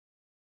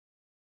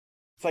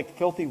 It's like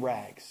filthy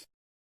rags.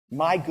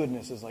 My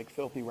goodness is like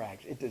filthy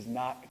rags. It does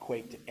not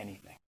equate to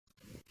anything.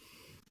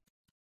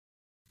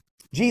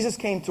 Jesus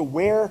came to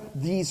wear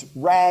these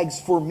rags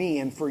for me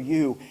and for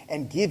you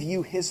and give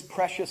you his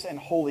precious and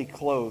holy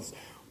clothes.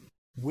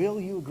 Will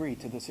you agree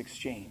to this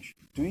exchange?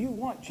 Do you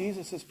want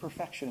Jesus'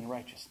 perfection and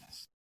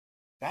righteousness?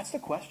 That's the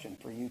question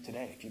for you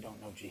today if you don't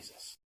know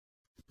Jesus.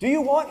 Do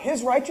you want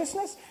his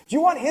righteousness? Do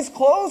you want his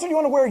clothes or do you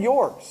want to wear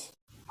yours?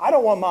 I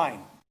don't want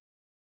mine.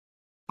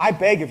 I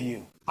beg of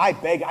you. I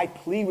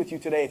plead with you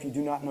today if you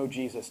do not know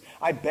Jesus.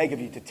 I beg of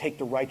you to take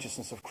the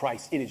righteousness of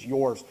Christ. It is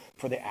yours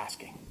for the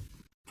asking,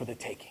 for the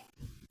taking.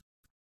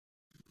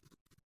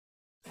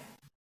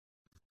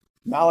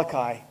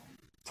 Malachi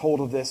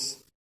told of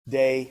this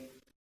day.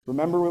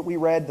 Remember what we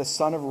read? The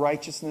Son of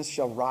Righteousness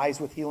shall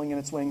rise with healing in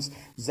its wings.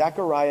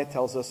 Zechariah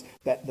tells us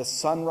that the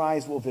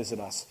sunrise will visit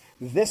us.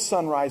 This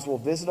sunrise will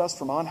visit us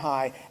from on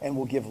high and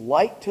will give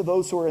light to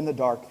those who are in the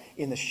dark,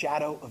 in the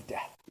shadow of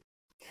death.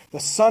 The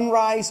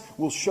sunrise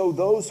will show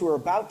those who are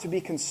about to be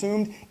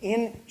consumed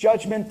in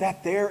judgment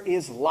that there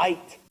is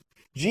light.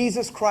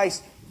 Jesus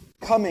Christ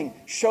coming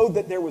showed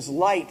that there was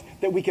light,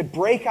 that we could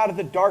break out of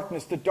the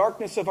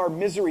darkness of our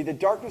misery, the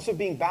darkness of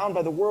being bound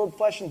by the world,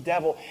 flesh, and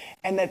devil,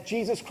 and that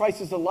Jesus Christ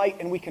is the light,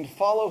 and we can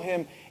follow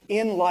him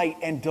in light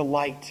and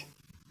delight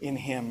in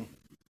him.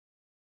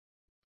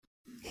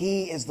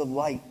 He is the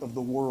light of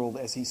the world,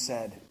 as he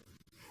said.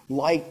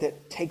 Light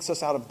that takes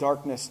us out of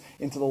darkness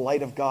into the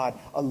light of God.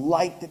 A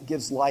light that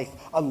gives life.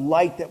 A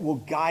light that will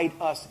guide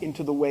us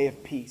into the way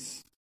of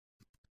peace.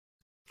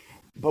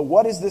 But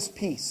what is this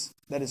peace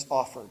that is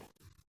offered?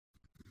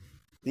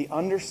 The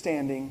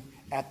understanding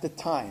at the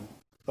time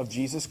of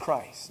Jesus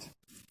Christ.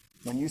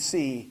 When you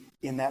see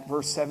in that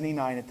verse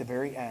 79 at the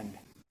very end,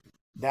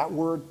 that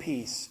word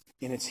peace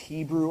in its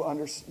Hebrew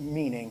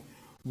meaning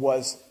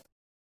was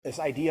this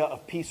idea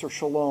of peace or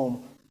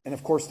shalom. And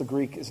of course the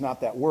Greek is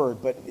not that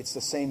word, but it's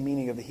the same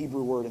meaning of the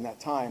Hebrew word in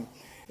that time.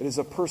 It is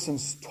a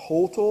person's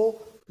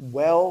total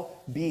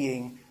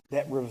well-being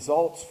that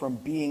results from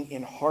being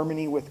in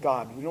harmony with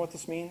God. Do you know what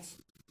this means?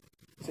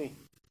 See,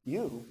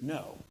 you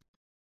know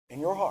in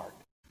your heart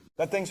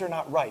that things are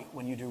not right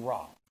when you do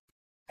wrong.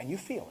 And you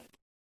feel it.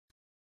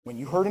 When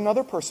you hurt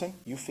another person,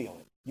 you feel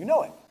it. You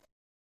know it.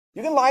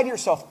 You can lie to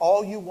yourself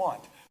all you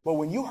want. But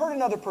when you hurt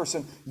another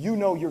person, you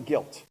know your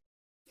guilt.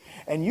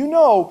 And you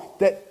know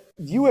that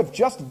you have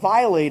just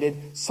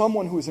violated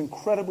someone who is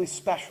incredibly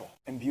special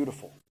and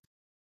beautiful.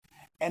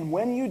 And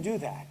when you do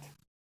that,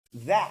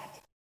 that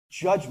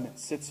judgment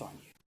sits on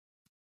you.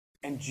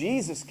 And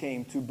Jesus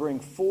came to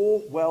bring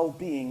full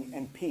well-being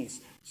and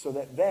peace, so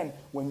that then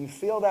when you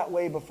feel that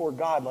way before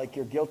God like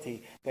you're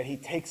guilty, that he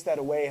takes that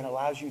away and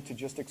allows you to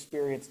just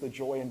experience the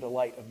joy and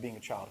delight of being a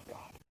child of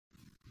God.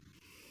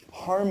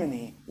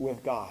 Harmony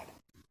with God.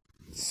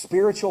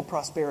 Spiritual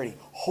prosperity,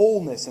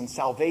 wholeness and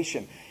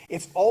salvation.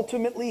 It's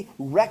ultimately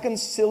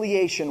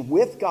reconciliation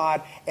with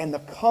God and the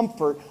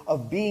comfort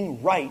of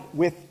being right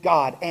with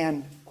God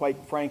and,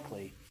 quite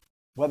frankly,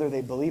 whether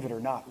they believe it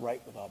or not,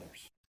 right with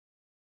others.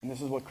 And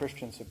this is what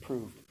Christians have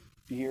proved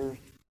year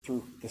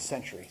through the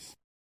centuries.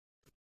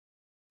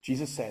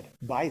 Jesus said,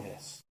 by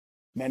this,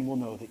 men will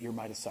know that you're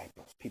my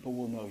disciples. People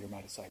will know you're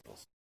my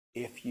disciples.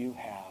 If you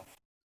have,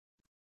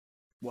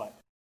 what?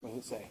 What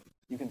does it say?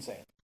 You can say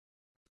it.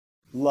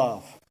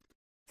 Love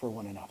for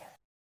one another.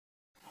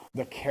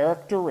 The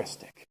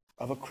characteristic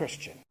of a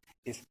Christian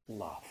is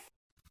love.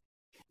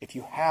 If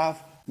you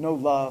have no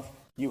love,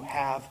 you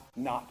have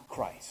not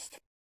Christ.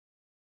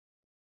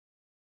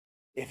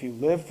 If you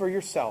live for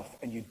yourself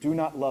and you do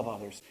not love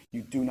others,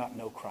 you do not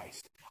know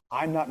Christ.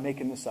 I'm not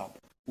making this up.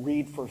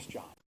 Read 1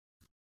 John.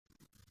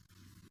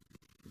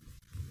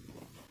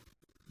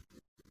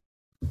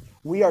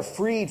 We are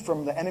freed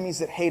from the enemies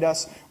that hate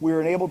us. We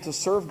are enabled to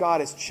serve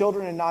God as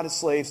children and not as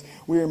slaves.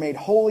 We are made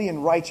holy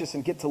and righteous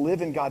and get to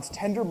live in God's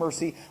tender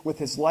mercy with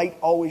his light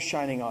always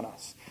shining on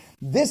us.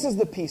 This is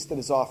the peace that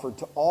is offered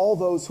to all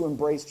those who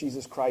embrace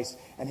Jesus Christ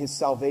and his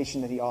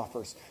salvation that he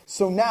offers.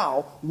 So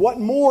now, what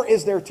more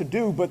is there to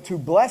do but to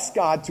bless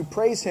God, to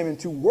praise him, and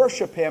to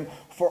worship him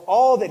for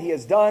all that he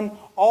has done,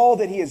 all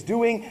that he is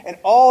doing, and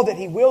all that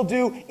he will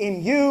do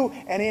in you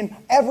and in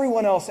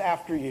everyone else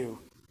after you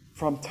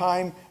from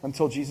time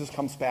until Jesus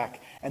comes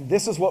back. And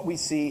this is what we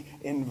see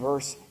in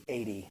verse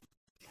 80.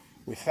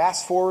 We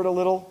fast forward a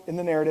little in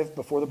the narrative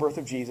before the birth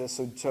of Jesus.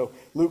 So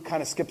Luke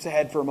kind of skips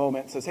ahead for a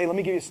moment and says, hey, let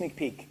me give you a sneak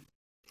peek.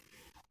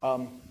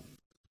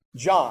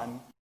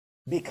 John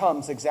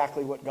becomes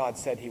exactly what God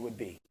said he would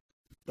be,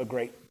 the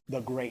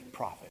great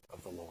prophet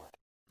of the Lord.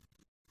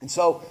 And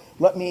so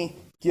let me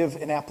give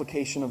an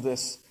application of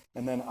this,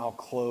 and then I'll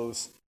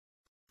close.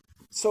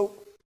 So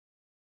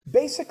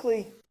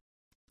basically,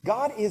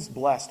 God is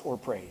blessed or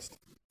praised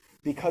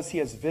because he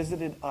has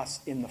visited us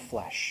in the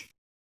flesh.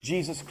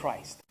 Jesus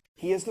Christ.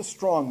 He is the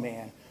strong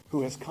man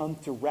who has come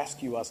to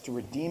rescue us, to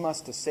redeem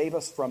us, to save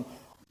us from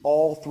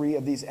all three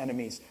of these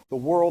enemies, the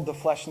world, the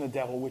flesh, and the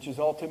devil, which is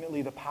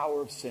ultimately the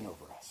power of sin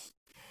over us.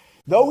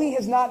 Though he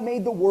has not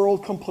made the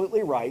world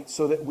completely right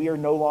so that we are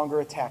no longer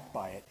attacked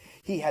by it,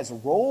 he has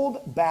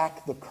rolled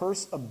back the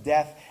curse of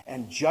death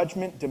and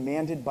judgment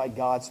demanded by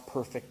God's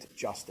perfect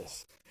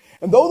justice.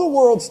 And though the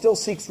world still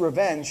seeks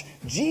revenge,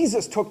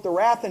 Jesus took the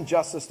wrath and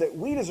justice that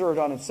we deserved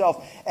on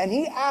himself, and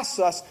he asks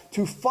us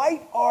to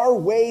fight our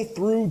way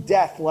through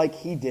death like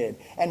he did.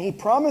 And he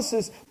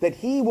promises that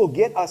he will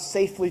get us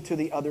safely to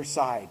the other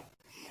side.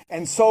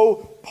 And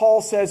so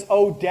Paul says,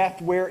 "O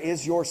death, where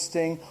is your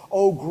sting?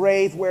 O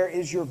grave, where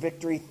is your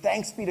victory?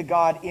 Thanks be to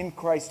God in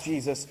Christ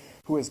Jesus,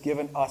 who has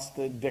given us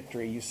the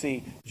victory." You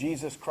see,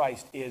 Jesus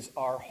Christ is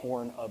our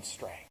horn of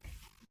strength,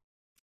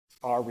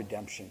 our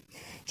redemption.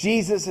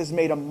 Jesus has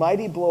made a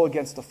mighty blow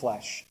against the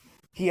flesh.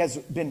 He has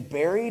been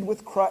buried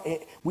with Christ.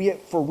 We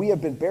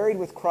have been buried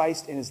with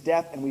Christ in his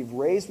death, and we've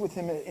raised with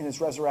him in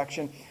his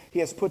resurrection.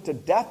 He has put to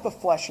death the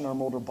flesh in our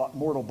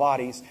mortal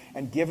bodies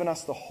and given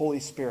us the Holy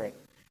Spirit.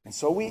 And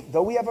so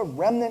though we have a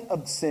remnant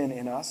of sin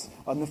in us,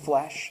 on the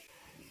flesh,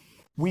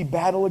 we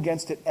battle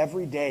against it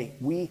every day.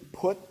 We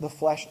put the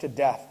flesh to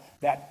death.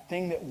 That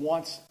thing that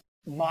wants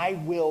my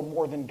will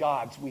more than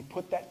God's, we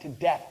put that to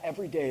death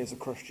every day as a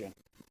Christian.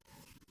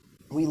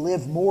 We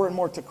live more and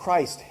more to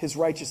Christ, his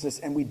righteousness,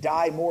 and we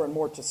die more and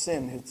more to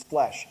sin, his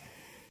flesh.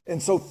 And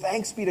so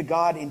thanks be to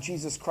God in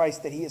Jesus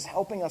Christ that he is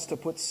helping us to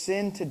put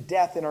sin to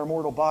death in our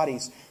mortal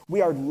bodies. We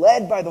are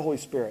led by the Holy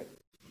Spirit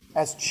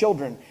as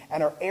children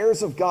and are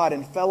heirs of God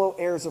and fellow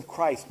heirs of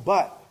Christ.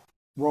 But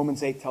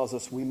Romans 8 tells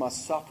us we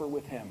must suffer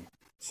with him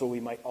so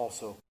we might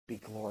also be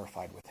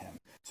glorified with him.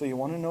 So you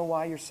want to know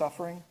why you're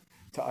suffering?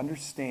 To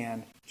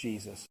understand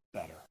Jesus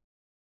better.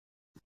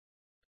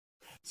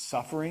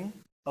 Suffering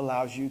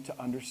allows you to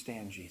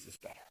understand Jesus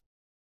better.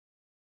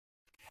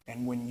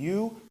 And when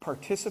you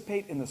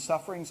participate in the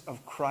sufferings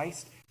of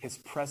Christ, his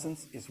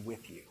presence is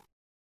with you.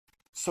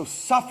 So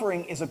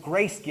suffering is a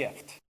grace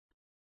gift.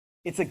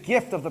 It's a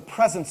gift of the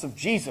presence of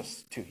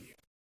Jesus to you.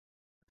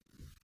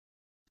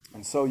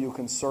 And so you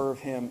can serve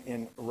him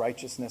in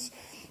righteousness.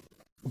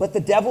 But the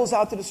devil's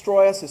out to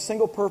destroy us, his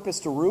single purpose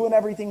to ruin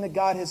everything that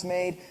God has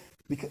made.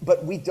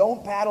 But we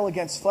don't battle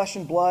against flesh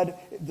and blood,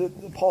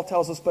 Paul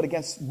tells us, but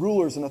against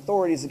rulers and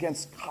authorities,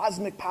 against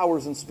cosmic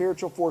powers and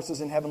spiritual forces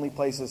in heavenly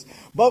places.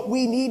 But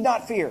we need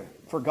not fear,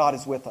 for God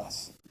is with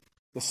us.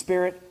 The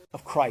Spirit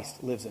of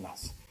Christ lives in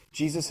us.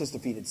 Jesus has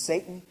defeated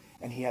Satan,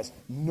 and he has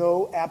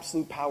no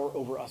absolute power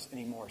over us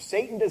anymore.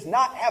 Satan does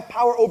not have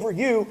power over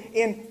you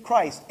in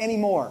Christ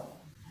anymore.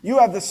 You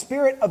have the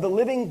Spirit of the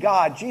living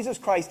God, Jesus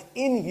Christ,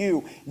 in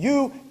you.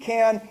 You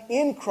can,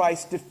 in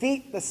Christ,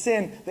 defeat the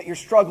sin that you're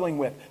struggling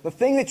with. The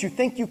thing that you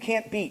think you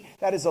can't beat.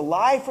 That is a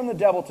lie from the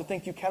devil to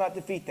think you cannot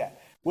defeat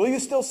that. Will you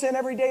still sin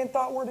every day in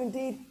thought, word, and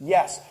deed?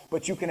 Yes.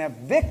 But you can have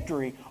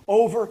victory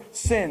over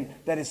sin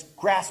that is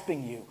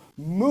grasping you,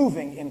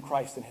 moving in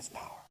Christ and his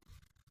power.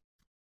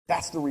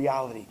 That's the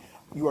reality.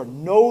 You are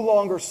no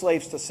longer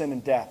slaves to sin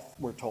and death,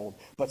 we're told,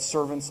 but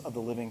servants of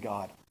the living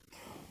God.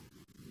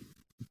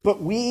 But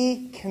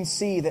we can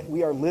see that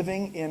we are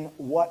living in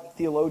what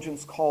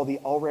theologians call the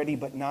already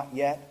but not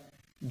yet.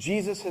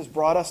 Jesus has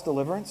brought us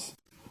deliverance,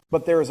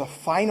 but there is a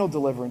final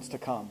deliverance to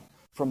come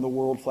from the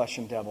world, flesh,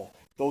 and devil.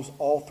 Those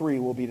all three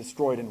will be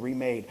destroyed and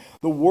remade.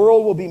 The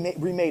world will be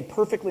remade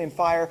perfectly in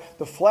fire.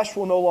 The flesh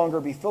will no longer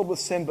be filled with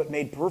sin, but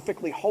made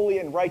perfectly holy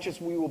and righteous.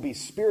 We will be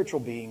spiritual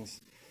beings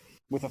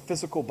with a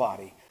physical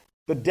body.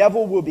 The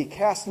devil will be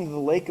cast into the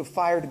lake of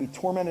fire to be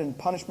tormented and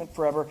punishment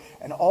forever,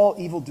 and all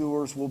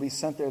evildoers will be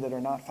sent there that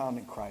are not found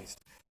in Christ.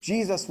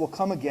 Jesus will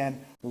come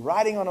again,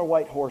 riding on a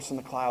white horse in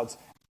the clouds.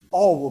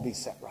 All will be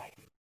set right.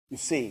 You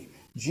see,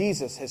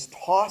 Jesus has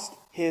tossed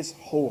his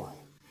horn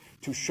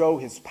to show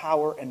his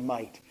power and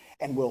might,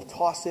 and will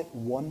toss it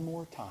one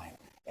more time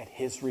at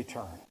his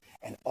return,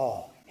 and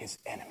all his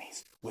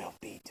enemies will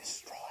be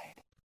destroyed.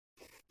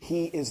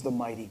 He is the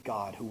mighty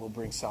God who will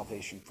bring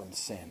salvation from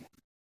sin.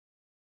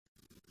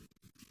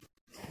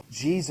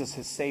 Jesus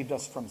has saved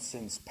us from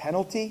sin's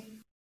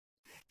penalty.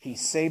 He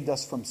saved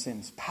us from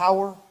sin's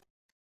power.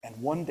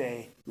 And one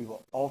day we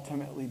will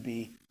ultimately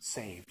be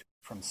saved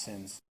from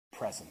sin's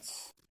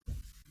presence.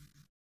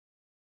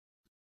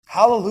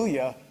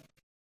 Hallelujah.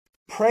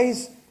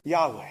 Praise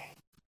Yahweh.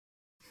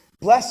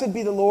 Blessed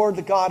be the Lord,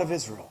 the God of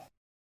Israel,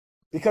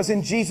 because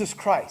in Jesus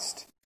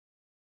Christ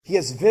he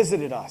has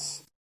visited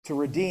us to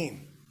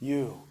redeem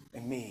you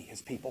and me,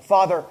 his people.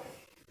 Father,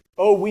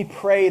 oh, we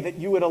pray that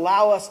you would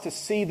allow us to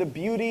see the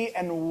beauty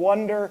and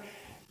wonder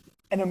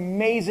and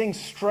amazing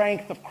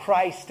strength of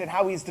Christ and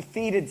how he's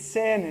defeated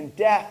sin and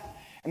death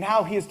and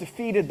how he has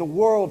defeated the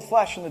world,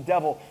 flesh, and the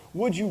devil.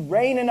 Would you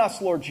reign in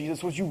us, Lord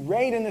Jesus? Would you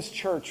reign in this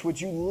church? Would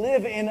you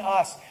live in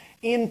us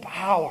in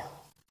power?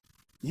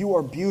 You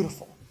are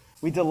beautiful.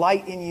 We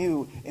delight in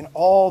you, in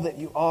all that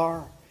you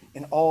are,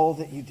 in all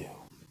that you do.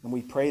 And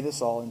we pray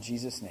this all in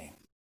Jesus' name.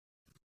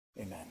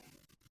 Amen.